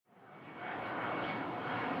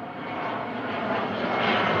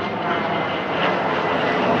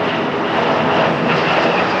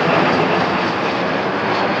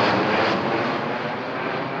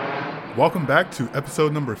Welcome back to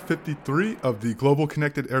episode number 53 of the Global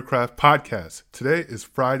Connected Aircraft Podcast. Today is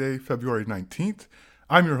Friday, February 19th.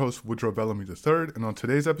 I'm your host, Woodrow Bellamy III, and on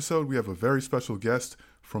today's episode, we have a very special guest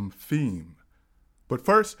from Theme. But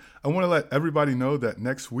first, I want to let everybody know that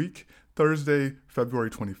next week, Thursday,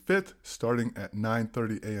 February 25th, starting at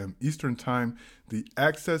 9:30 a.m. Eastern Time, the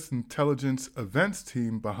Access Intelligence events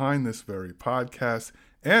team behind this very podcast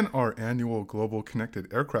and our annual Global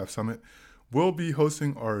Connected Aircraft Summit will be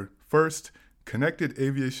hosting our first Connected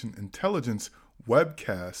Aviation Intelligence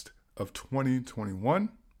webcast of 2021,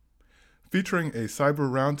 featuring a cyber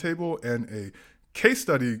roundtable and a case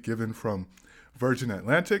study given from Virgin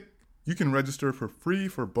Atlantic. You can register for free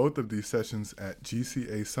for both of these sessions at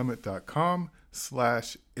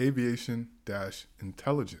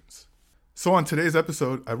gcasummit.com/aviation-intelligence. So on today's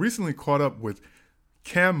episode, I recently caught up with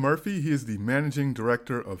Cam Murphy. He is the managing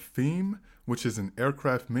director of Theme, which is an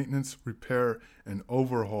aircraft maintenance, repair, and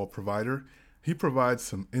overhaul provider. He provides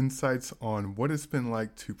some insights on what it's been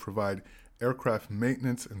like to provide aircraft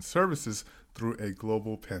maintenance and services through a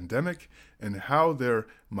global pandemic and how their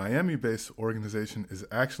Miami-based organization is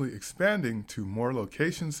actually expanding to more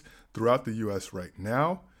locations throughout the U.S. right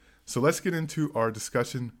now. So let's get into our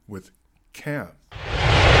discussion with Cam.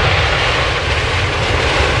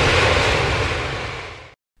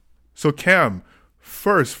 So Cam,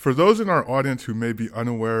 first, for those in our audience who may be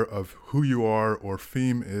unaware of who you are or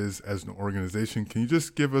Theme is as an organization, can you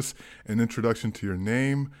just give us an introduction to your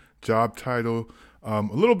name, job title, a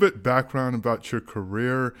little bit background about your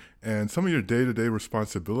career, and some of your day-to-day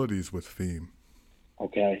responsibilities with Theme?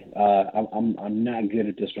 Okay, I'm not good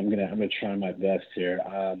at this, but I'm gonna try my best here.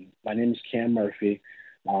 My name is Cam Murphy.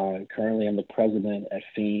 Currently, I'm the president at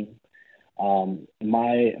Theme.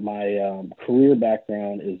 My career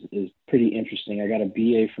background is pretty interesting. I got a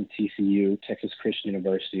BA from TCU, Texas Christian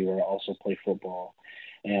University, where I also play football.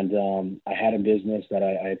 And I had a business that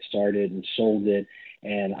I had started and sold it,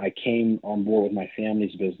 and I came on board with my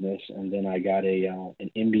family's business, and then I got an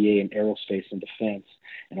MBA in aerospace and defense,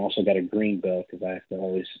 and also got a green belt because I have to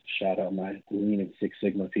always shout out my Lean and Six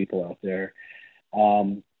Sigma people out there.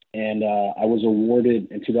 I was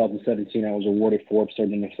awarded in 2017. I was awarded Forbes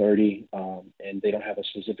 30 Under 30, and they don't have a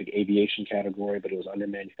specific aviation category, but it was under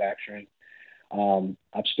manufacturing.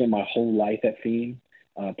 I've spent my whole life at Theme.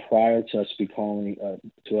 Prior to us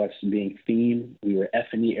being Theme, we were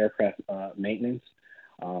F&E aircraft maintenance,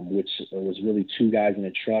 which was really two guys in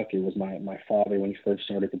a truck. It was my father when he first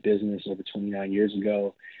started the business over 29 years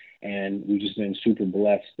ago, and we've just been super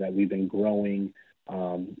blessed that we've been growing.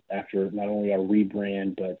 After not only our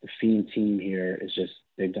rebrand, but the Theme team here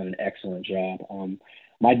they've done an excellent job.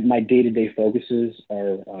 My day-to-day focuses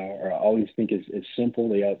are I always think is simple.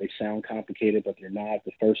 They sound complicated, but they're not.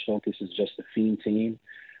 The first focus is just the Theme team,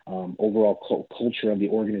 overall culture of the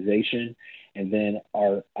organization, and then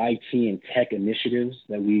our IT and tech initiatives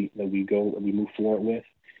that we move forward with,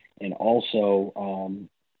 and also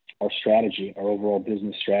our strategy, our overall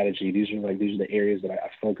business strategy. These are the areas that I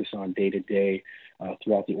focus on day to day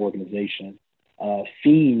throughout the organization.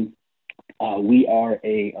 Theme, we are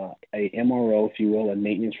a MRO, if you will, a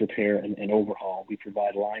maintenance, repair, and overhaul. We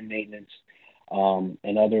provide line maintenance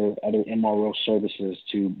and other MRO services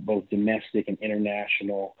to both domestic and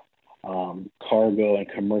international cargo and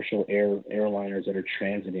commercial airliners that are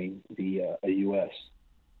transiting the U.S.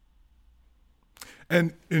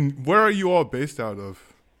 And where are you all based out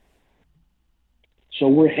of? So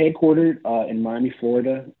we're headquartered in Miami,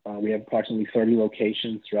 Florida. We have approximately 30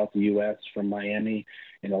 locations throughout the U.S., from Miami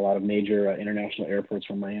and a lot of major international airports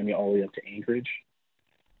from Miami all the way up to Anchorage.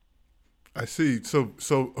 I see. So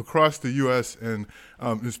across the U.S., and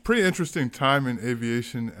it's a pretty interesting time in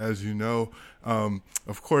aviation, as you know.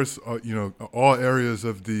 Of course, all areas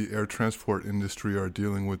of the air transport industry are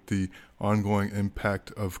dealing with the ongoing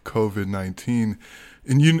impact of COVID-19.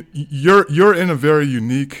 And you're in a very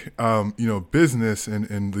unique, business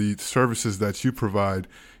and the services that you provide.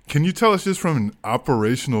 Can you tell us, just from an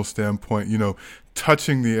operational standpoint,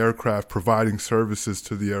 touching the aircraft, providing services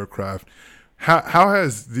to the aircraft, how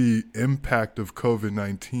has the impact of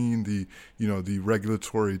COVID-19, the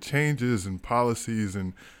regulatory changes and policies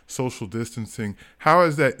and social distancing, how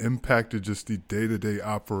has that impacted just the day-to-day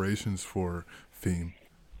operations for Theme?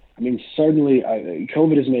 I mean, certainly,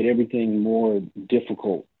 COVID has made everything more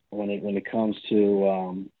difficult when it comes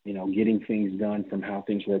to getting things done from how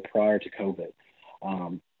things were prior to COVID.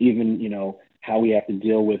 Even how we have to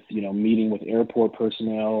deal with meeting with airport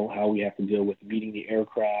personnel, how we have to deal with meeting the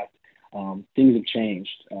aircraft. Things have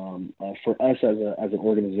changed. For us as an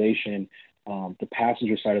organization, the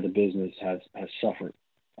passenger side of the business has suffered,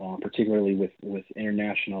 particularly with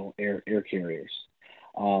international air carriers.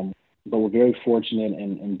 But we're very fortunate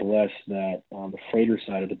and blessed that the freighter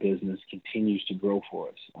side of the business continues to grow for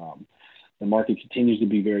us. The market continues to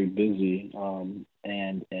be very busy,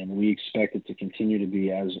 and we expect it to continue to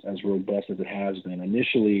be as robust as it has been.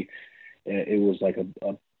 Initially, it was like a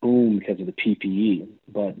boom because of the PPE,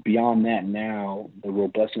 but beyond that, now the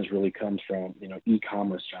robustness really comes from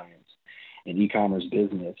e-commerce giants and e-commerce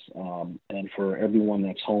business. And for everyone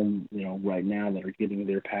that's home, right now that are getting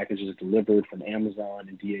their packages delivered from Amazon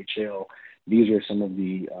and DHL, these are some of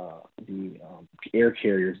the air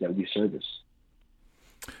carriers that we service.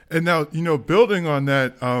 And now, building on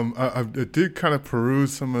that, I did kind of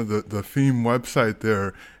peruse some of the FEAM website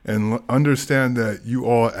there and understand that you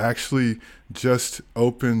all actually just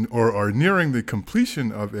opened or are nearing the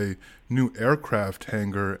completion of a new aircraft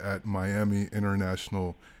hangar at Miami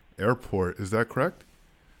International Airport. Is that correct?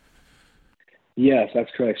 Yes,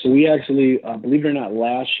 that's correct. So we actually, believe it or not,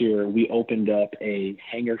 last year we opened up a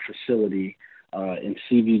hangar facility in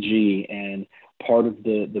CVG, and part of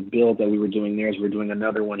the build that we were doing there is we're doing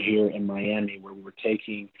another one here in Miami, where we were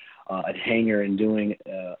taking a hangar and doing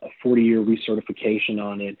a 40-year recertification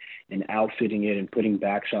on it and outfitting it and putting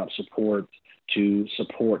backshop support to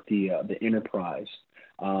support the enterprise.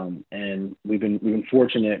 And we've been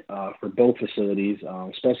fortunate for both facilities,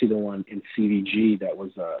 especially the one in CVG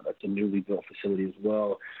that's a newly built facility as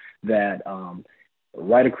well, that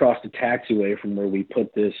right across the taxiway from where we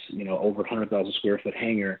put this over 100,000 square foot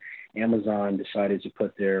hangar, Amazon decided to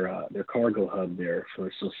put their cargo hub there. So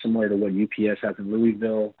similar to what UPS has in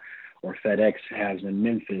Louisville or FedEx has in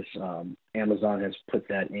Memphis, Amazon has put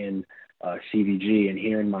that in CVG. And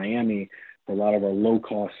here in Miami, for a lot of our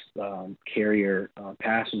low-cost carrier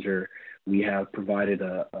passenger, we have provided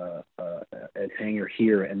a hangar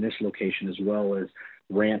here in this location, as well as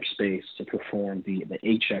ramp space to perform the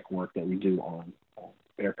A-check work that we do on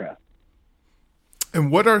aircraft. And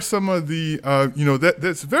what are some of the,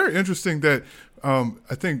 that's very interesting that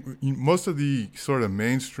I think most of the sort of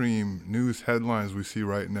mainstream news headlines we see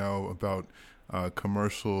right now about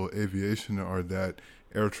commercial aviation are that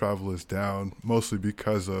air travel is down, mostly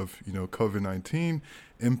because of, COVID-19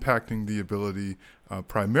 impacting the ability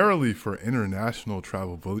primarily for international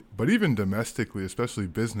travel, but even domestically, especially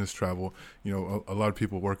business travel, a lot of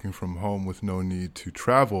people working from home with no need to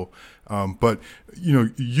travel. But,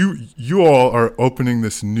 you all are opening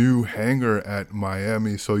this new hangar at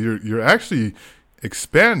Miami. So you're actually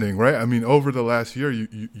expanding, right? I mean, over the last year,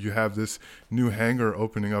 you have this new hangar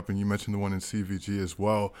opening up, and you mentioned the one in CVG as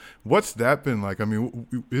well. What's that been like? I mean,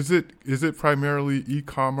 is it primarily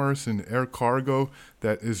e-commerce and air cargo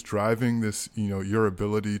that is driving this, your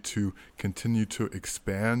ability to continue to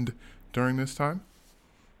expand during this time?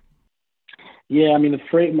 Yeah, I mean, the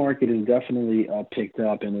freight market has definitely picked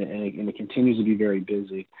up, and it continues to be very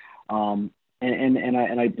busy. And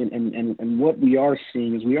what we are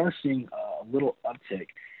seeing is a little uptick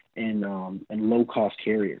in low cost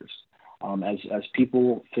carriers. As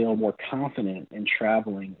people feel more confident in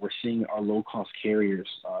traveling, we're seeing our low cost carriers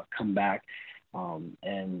come back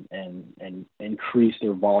and increase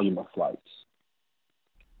their volume of flights.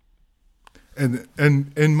 And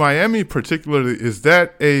in Miami particularly, is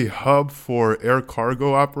that a hub for air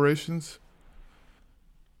cargo operations?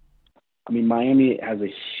 I mean, Miami has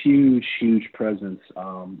a huge presence.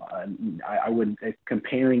 I would,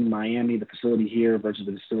 comparing Miami, the facility here versus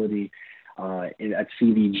the facility at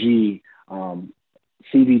CVG,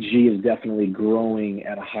 CVG is definitely growing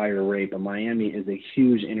at a higher rate, but Miami is a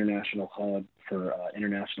huge international hub for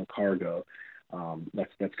international cargo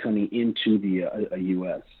that's coming into the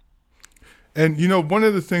U.S. And, one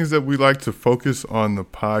of the things that we like to focus on the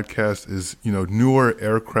podcast is, newer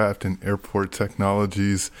aircraft and airport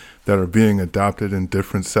technologies that are being adopted in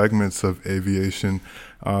different segments of aviation.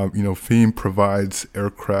 FEAM provides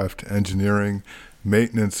aircraft engineering,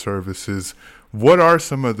 maintenance services. What are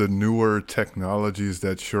some of the newer technologies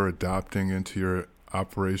that you're adopting into your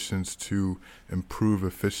operations to improve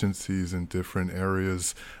efficiencies in different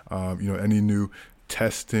areas? Any new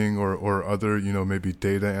testing or other, maybe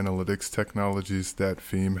data analytics technologies that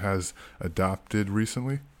FEAM has adopted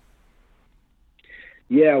recently?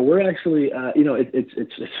 Yeah, we're actually,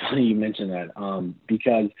 it's funny you mentioned that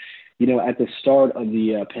because, at the start of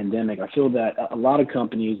the pandemic, I feel that a lot of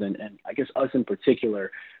companies and I guess us in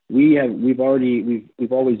particular, we've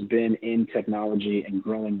always been in technology and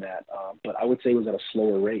growing that, but I would say it was at a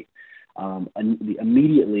slower rate.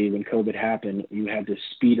 Immediately when COVID happened, you had to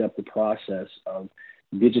speed up the process of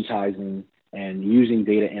digitizing and using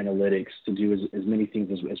data analytics to do as many things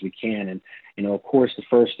as we can. And, of course, the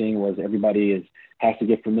first thing was everybody has to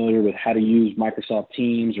get familiar with how to use Microsoft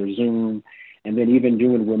Teams or Zoom, and then even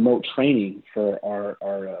doing remote training for our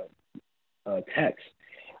techs.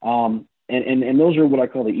 And those are what I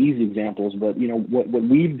call the easy examples. But what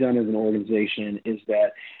we've done as an organization is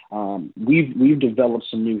that we've developed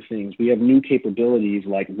some new things. We have new capabilities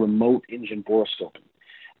like remote engine borescoping.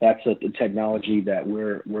 That's a technology that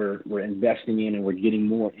we're investing in, and we're getting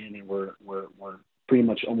more in, and we're pretty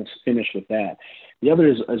much almost finished with that. The other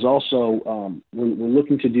is also we're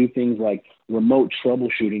looking to do things like remote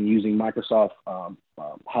troubleshooting using Microsoft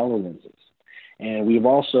HoloLenses. And we've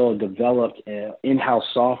also developed in-house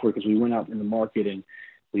software because we went out in the market and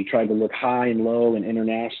we tried to look high and low and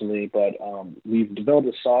internationally, but we've developed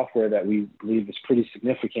a software that we believe is pretty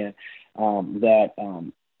significant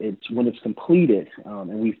it's when it's completed,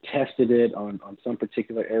 and we've tested it on some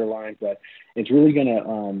particular airlines, that it's really going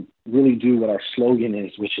to really do what our slogan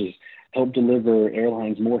is, which is help deliver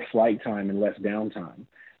airlines more flight time and less downtime.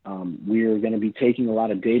 We're going to be taking a lot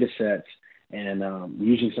of data sets and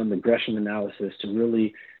using some regression analysis to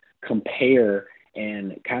really compare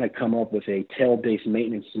and kind of come up with a tail-based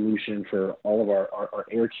maintenance solution for all of our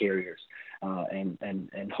air carriers.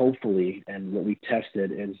 And hopefully, and what we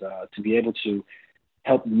tested is to be able to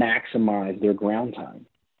help maximize their ground time.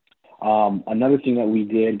 Another thing that we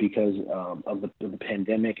did because of the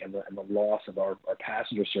pandemic and the loss of our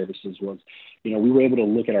passenger services was, we were able to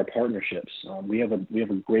look at our partnerships. We have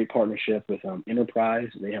a great partnership with Enterprise.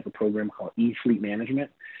 They have a program called eFleet Management.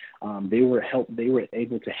 They were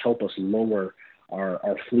able to help us lower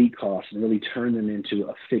our fleet costs and really turn them into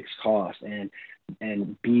a fixed cost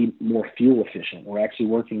and be more fuel efficient. We're actually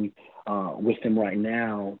working with them right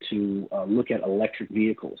now to look at electric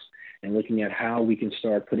vehicles and looking at how we can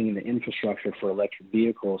start putting in the infrastructure for electric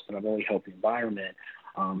vehicles to not only help the environment,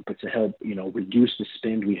 but to help, reduce the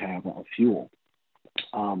spend we have on fuel.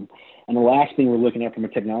 And the last thing we're looking at from a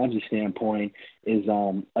technology standpoint is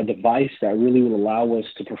a device that really will allow us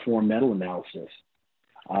to perform metal analysis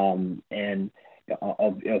and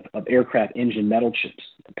of aircraft engine metal chips,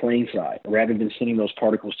 the plane side, rather than sending those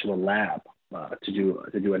particles to a lab to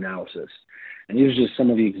do analysis. And these are just some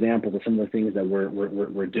of the examples of some of the things that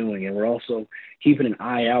we're doing. And we're also keeping an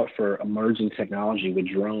eye out for emerging technology with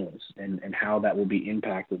drones and how that will be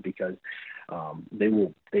impacted, because they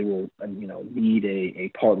will need a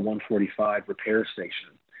Part 145 repair station.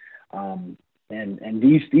 And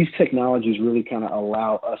these technologies really kind of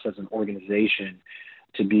allow us as an organization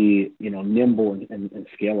to be nimble and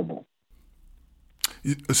scalable.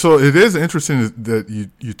 So it is interesting that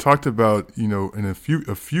you talked about, in a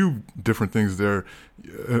few different things there,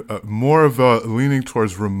 more of a leaning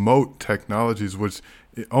towards remote technologies, which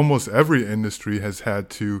almost every industry has had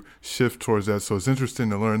to shift towards that. So it's interesting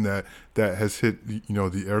to learn that has hit,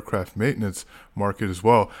 the aircraft maintenance market as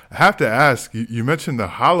well. I have to ask, you mentioned the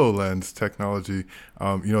HoloLens technology.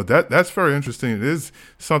 That's very interesting. It is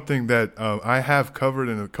something that I have covered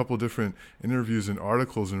in a couple different interviews and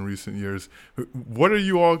articles in recent years. What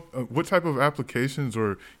type of applications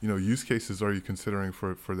or, use cases are you considering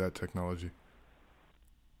for that technology?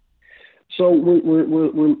 So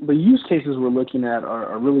the use cases we're looking at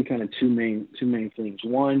are really kind of two main things.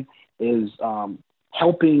 One is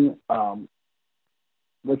helping,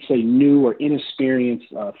 let's say, new or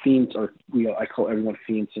inexperienced fiend, or I call everyone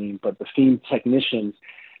fiend team, but the fiend technicians,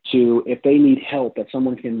 to, if they need help, that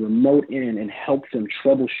someone can remote in and help them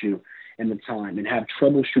troubleshoot in the time and have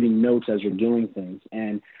troubleshooting notes as you're doing things.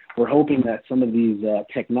 And we're hoping that some of these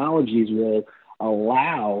technologies will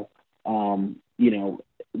allow,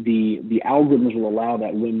 the algorithms will allow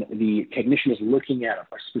that when the technician is looking at a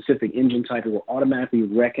specific engine type, it will automatically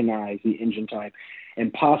recognize the engine type,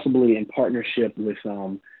 and possibly in partnership with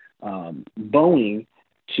Boeing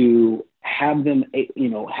to have them,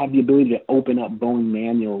 have the ability to open up Boeing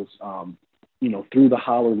manuals, through the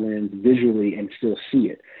HoloLens visually and still see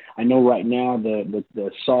it. I know right now the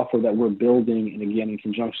software that we're building, and again in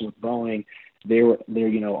conjunction with Boeing, the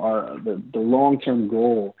long-term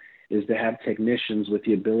goal is to have technicians with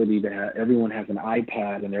the ability to have, everyone has an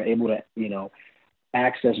iPad and they're able to,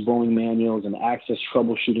 access Boeing manuals and access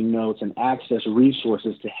troubleshooting notes and access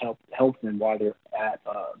resources to help them while they're at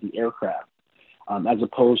the aircraft, as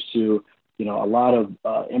opposed to, a lot of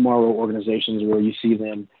MRO organizations where you see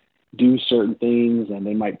them do certain things and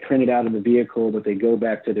they might print it out of the vehicle, but they go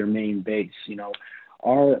back to their main base.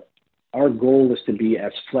 Our goal is to be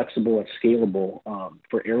as flexible and scalable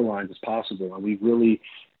for airlines as possible, and we've really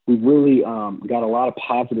got a lot of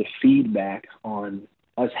positive feedback on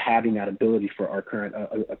us having that ability for our current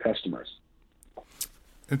customers.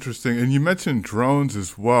 Interesting. And you mentioned drones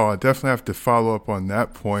as well. I definitely have to follow up on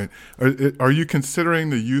that point. Are you considering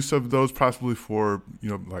the use of those possibly for,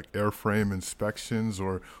 like airframe inspections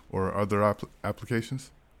or other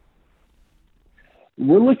applications?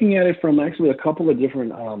 We're looking at it from actually a couple of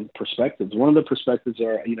different perspectives. One of the perspectives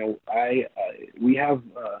are, we have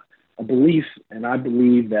a belief, and I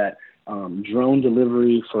believe that drone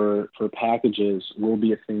delivery for packages will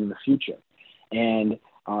be a thing in the future, and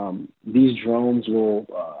these drones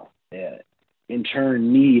will, in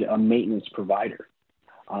turn, need a maintenance provider.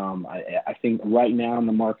 I think right now in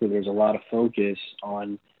the market, there's a lot of focus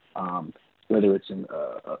on whether it's an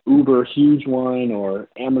Uber huge one or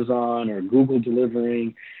Amazon or Google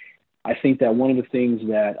delivering. I think that one of the things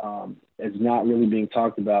that is not really being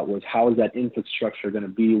talked about was how is that infrastructure going to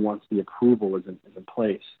be once the approval is in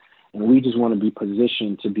place. And we just want to be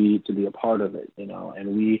positioned to be a part of it,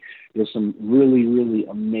 And there's some really, really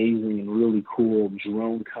amazing and really cool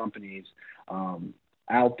drone companies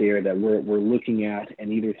out there that we're looking at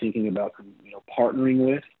and either thinking about partnering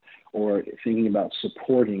with or thinking about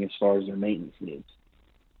supporting as far as their maintenance needs.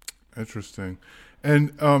 Interesting.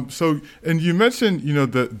 And and you mentioned,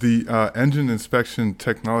 the engine inspection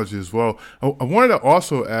technology as well. I wanted to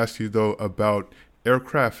also ask you, though, about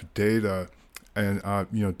aircraft data and,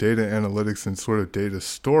 data analytics and sort of data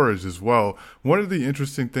storage as well. One of the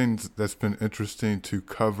interesting things that's been interesting to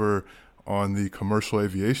cover on the commercial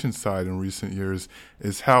aviation side in recent years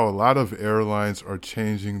is how a lot of airlines are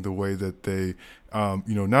changing the way that they,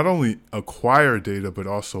 not only acquire data but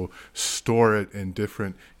also store it in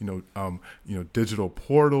different, digital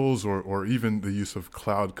portals or even the use of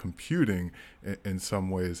cloud computing in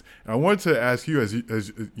some ways. And I wanted to ask you, as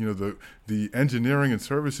the engineering and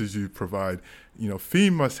services you provide,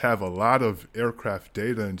 FEAM must have a lot of aircraft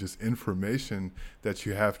data and just information that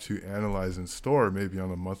you have to analyze and store maybe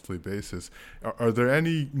on a monthly basis. Are there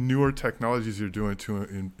any newer technologies you're doing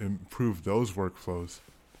to improve those workflows?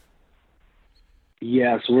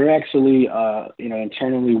 Yes, we're actually,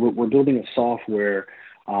 internally, we're building a software,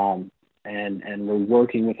 and we're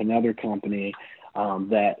working with another company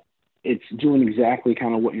that it's doing exactly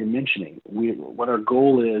kind of what you're mentioning. What our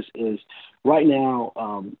goal is right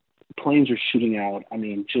now, planes are shooting out,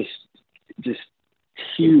 just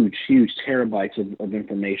huge terabytes of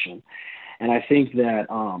information. And I think that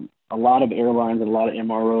a lot of airlines and a lot of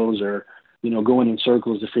MROs are, going in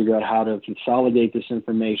circles to figure out how to consolidate this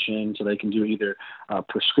information so they can do either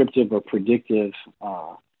prescriptive or predictive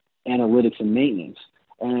analytics and maintenance.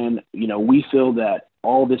 And, we feel that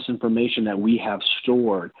all this information that we have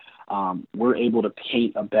stored, we're able to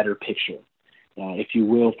paint a better picture. If you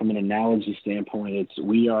will, from an analogy standpoint,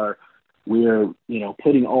 we're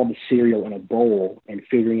putting all the cereal in a bowl and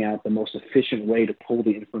figuring out the most efficient way to pull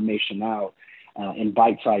the information out in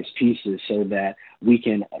bite-sized pieces so that we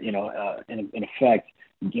can, in effect,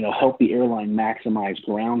 help the airline maximize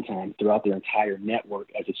ground time throughout their entire network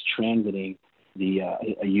as it's transiting the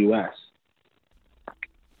U.S.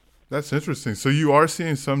 That's interesting. So you are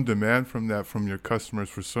seeing some demand from your customers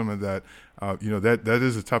for some of that. That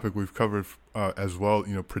is a topic we've covered as well.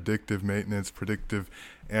 Predictive maintenance, predictive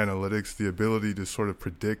analytics, the ability to sort of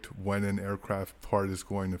predict when an aircraft part is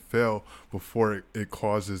going to fail before it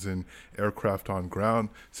causes an aircraft on ground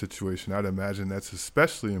situation. I'd imagine that's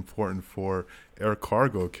especially important for air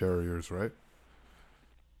cargo carriers, right?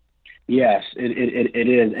 Yes, it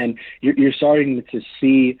is. And you're starting to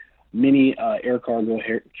see many air cargo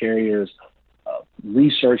carriers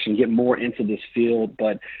research and get more into this field,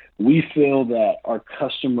 but we feel that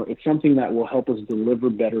it's something that will help us deliver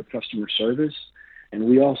better customer service. And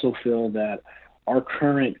we also feel that our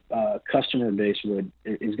current customer base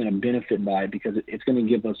is going to benefit by it because it's going to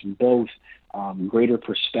give us both greater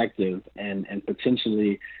perspective and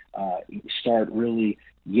potentially start really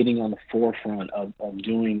getting on the forefront of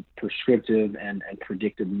doing prescriptive and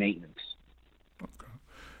predictive maintenance.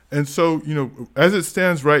 And so, as it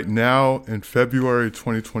stands right now in February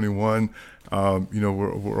 2021,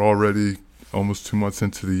 we're already almost 2 months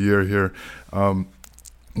into the year here.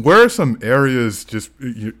 Where are some areas just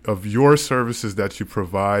of your services that you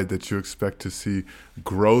provide that you expect to see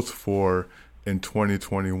growth for in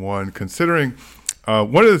 2021? Considering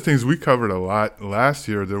one of the things we covered a lot last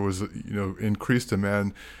year, there was increased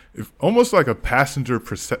demand, almost like a passenger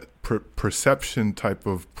perception type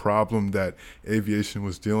of problem that aviation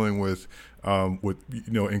was dealing with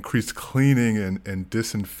increased cleaning and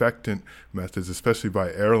disinfectant methods, especially by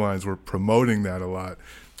airlines. We're promoting that a lot.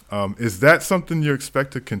 Is that something you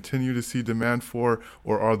expect to continue to see demand for,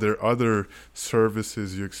 or are there other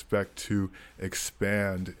services you expect to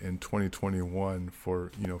expand in 2021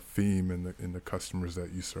 for FEAM and the customers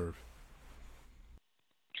that you serve?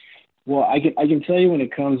 Well, I can tell you when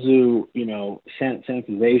it comes to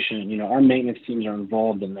sanitization, our maintenance teams are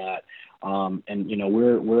involved in that, and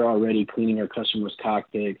we're already cleaning our customers'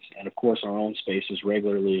 cockpits and of course our own spaces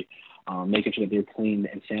regularly. making sure that they're clean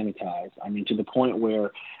and sanitized. I mean, to the point where,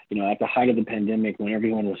 at the height of the pandemic, when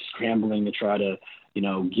everyone was scrambling to try to,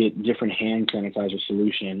 get different hand sanitizer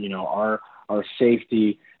solution, our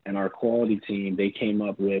safety and our quality team, they came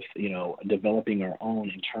up with, developing our own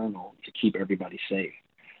internal to keep everybody safe.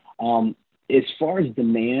 As far as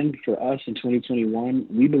demand for us in 2021,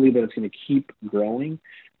 we believe that it's going to keep growing.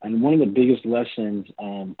 And one of the biggest lessons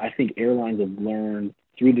I think airlines have learned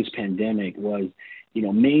through this pandemic was,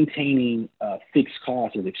 maintaining fixed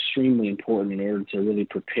costs is extremely important in order to really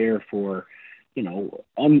prepare for,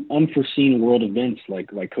 unforeseen world events like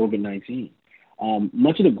COVID-19.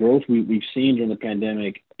 Much of the growth we've seen during the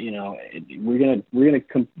pandemic,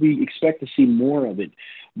 we expect to see more of it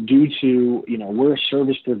due to, we're a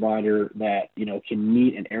service provider that, can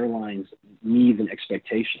meet an airline's needs and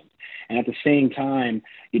expectations. And at the same time,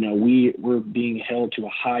 we're being held to a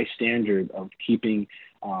high standard of keeping,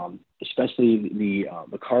 especially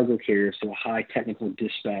the cargo carriers, to a high technical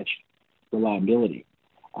dispatch reliability.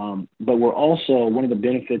 But we're also, one of the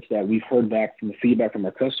benefits that we've heard back from the feedback from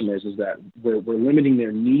our customers is that we're limiting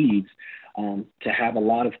their needs to have a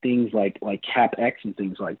lot of things like CapEx and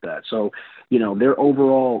things like that. So, their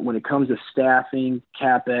overall, when it comes to staffing,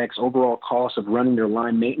 CapEx, overall cost of running their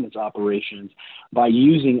line maintenance operations, by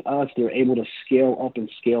using us, they're able to scale up and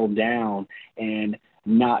scale down and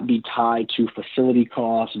not be tied to facility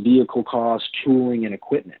costs, vehicle costs, tooling, and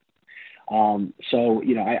equipment. So,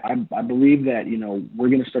 I believe that, we're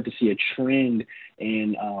going to start to see a trend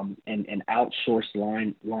in outsourced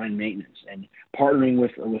line maintenance, and partnering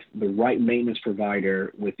with the right maintenance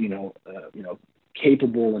provider with,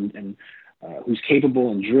 capable and who's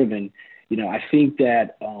capable and driven. I think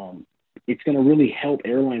that it's going to really help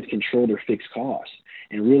airlines control their fixed costs.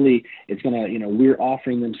 And really, it's going to, we're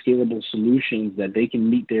offering them scalable solutions that they can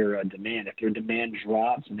meet their demand. If their demand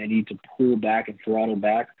drops and they need to pull back and throttle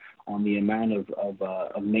back on the amount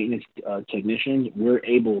of maintenance technicians, we're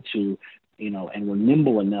able to, and we're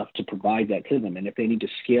nimble enough to provide that to them. And if they need to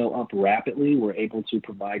scale up rapidly, we're able to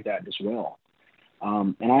provide that as well.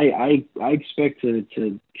 And I expect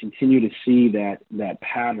to continue to see that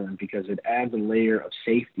pattern, because it adds a layer of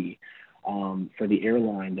safety for the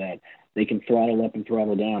airline, that they can throttle up and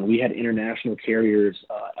throttle down. We had international carriers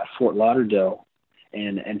at Fort Lauderdale,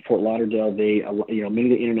 and Fort Lauderdale, they,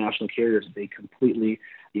 many of the international carriers, they completely,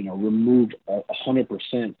 removed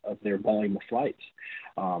 100% of their volume of flights.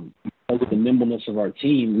 Because of the nimbleness of our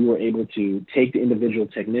team, we were able to take the individual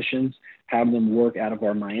technicians, have them work out of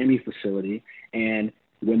our Miami facility, and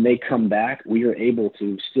when they come back, we are able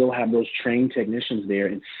to still have those trained technicians there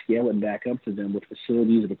and scale it back up to them with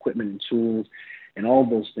facilities and equipment and tools and all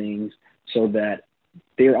those things, so that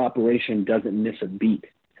their operation doesn't miss a beat.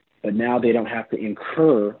 But now they don't have to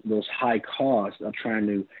incur those high costs of trying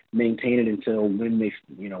to maintain it until when they,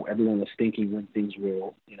 everyone was thinking when things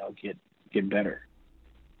will, get better.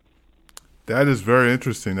 That is very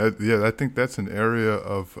interesting. I think that's an area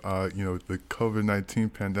of, the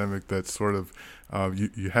COVID-19 pandemic that sort of,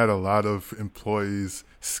 you had a lot of employees,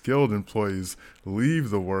 skilled employees, leave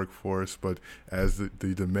the workforce, but as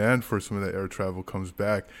the demand for some of that air travel comes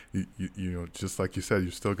back, just like you said,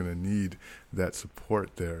 you're still going to need that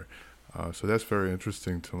support there. So that's very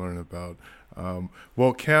interesting to learn about.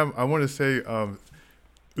 Well, Cam, I want to say,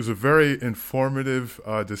 it was a very informative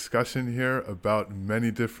discussion here about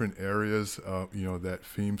many different areas, that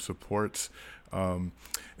FEAM supports.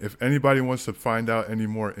 If anybody wants to find out any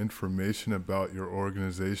more information about your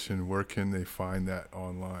organization, where can they find that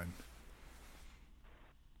online?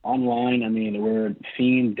 Online, we're at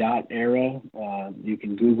FEAM.aero. You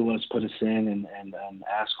can Google us, put us in, and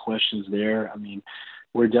ask questions there.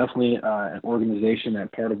 We're definitely an organization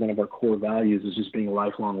that part of one of our core values is just being a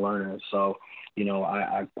lifelong learner. So,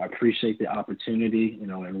 I appreciate the opportunity,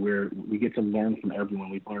 and we get to learn from everyone.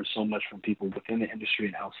 We've learned so much from people within the industry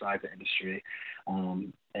and outside the industry.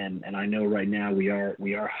 And I know right now we are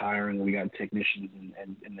hiring. We got technicians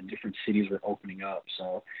in the different cities we're opening up.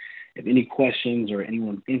 So if any questions or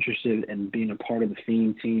anyone's interested in being a part of the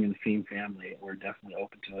FEAM team and the FEAM family, we're definitely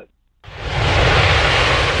open to it.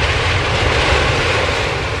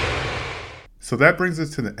 So that brings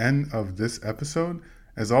us to the end of this episode.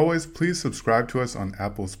 As always, please subscribe to us on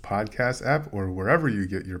Apple's podcast app or wherever you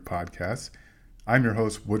get your podcasts. I'm your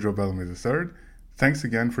host, Woodrow Bellamy III. Thanks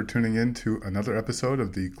again for tuning in to another episode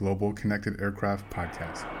of the Global Connected Aircraft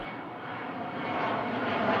Podcast.